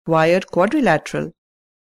required quadrilateral.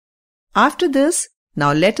 After this,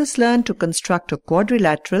 now let us learn to construct a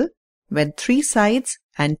quadrilateral when 3 sides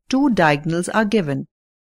and 2 diagonals are given.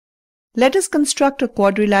 Let us construct a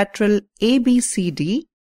quadrilateral ABCD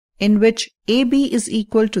in which AB is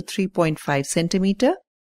equal to 3.5 cm,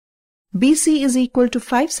 BC is equal to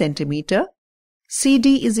 5 cm,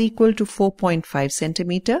 CD is equal to 4.5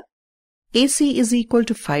 cm, AC is equal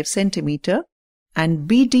to 5 cm, and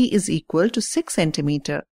BD is equal to 6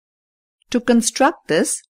 cm. To construct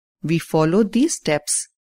this, we follow these steps.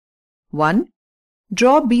 1.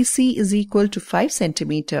 Draw BC is equal to 5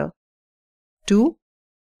 cm. 2.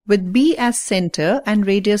 With B as center and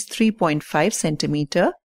radius 3.5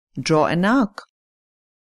 cm, draw an arc.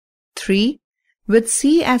 3. With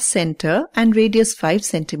C as center and radius 5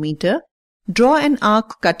 cm, draw an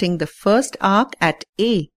arc cutting the first arc at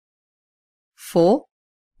A. 4.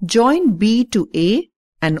 Join B to A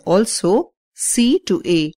and also C to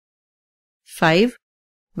A. 5.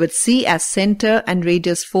 With C as center and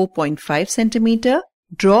radius 4.5 cm,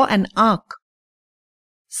 draw an arc.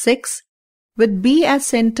 6. With B as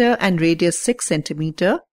center and radius 6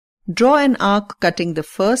 cm, draw an arc cutting the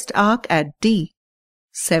first arc at D.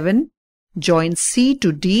 7. Join C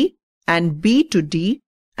to D and B to D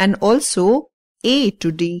and also A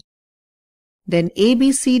to D. Then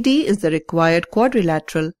ABCD is the required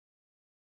quadrilateral.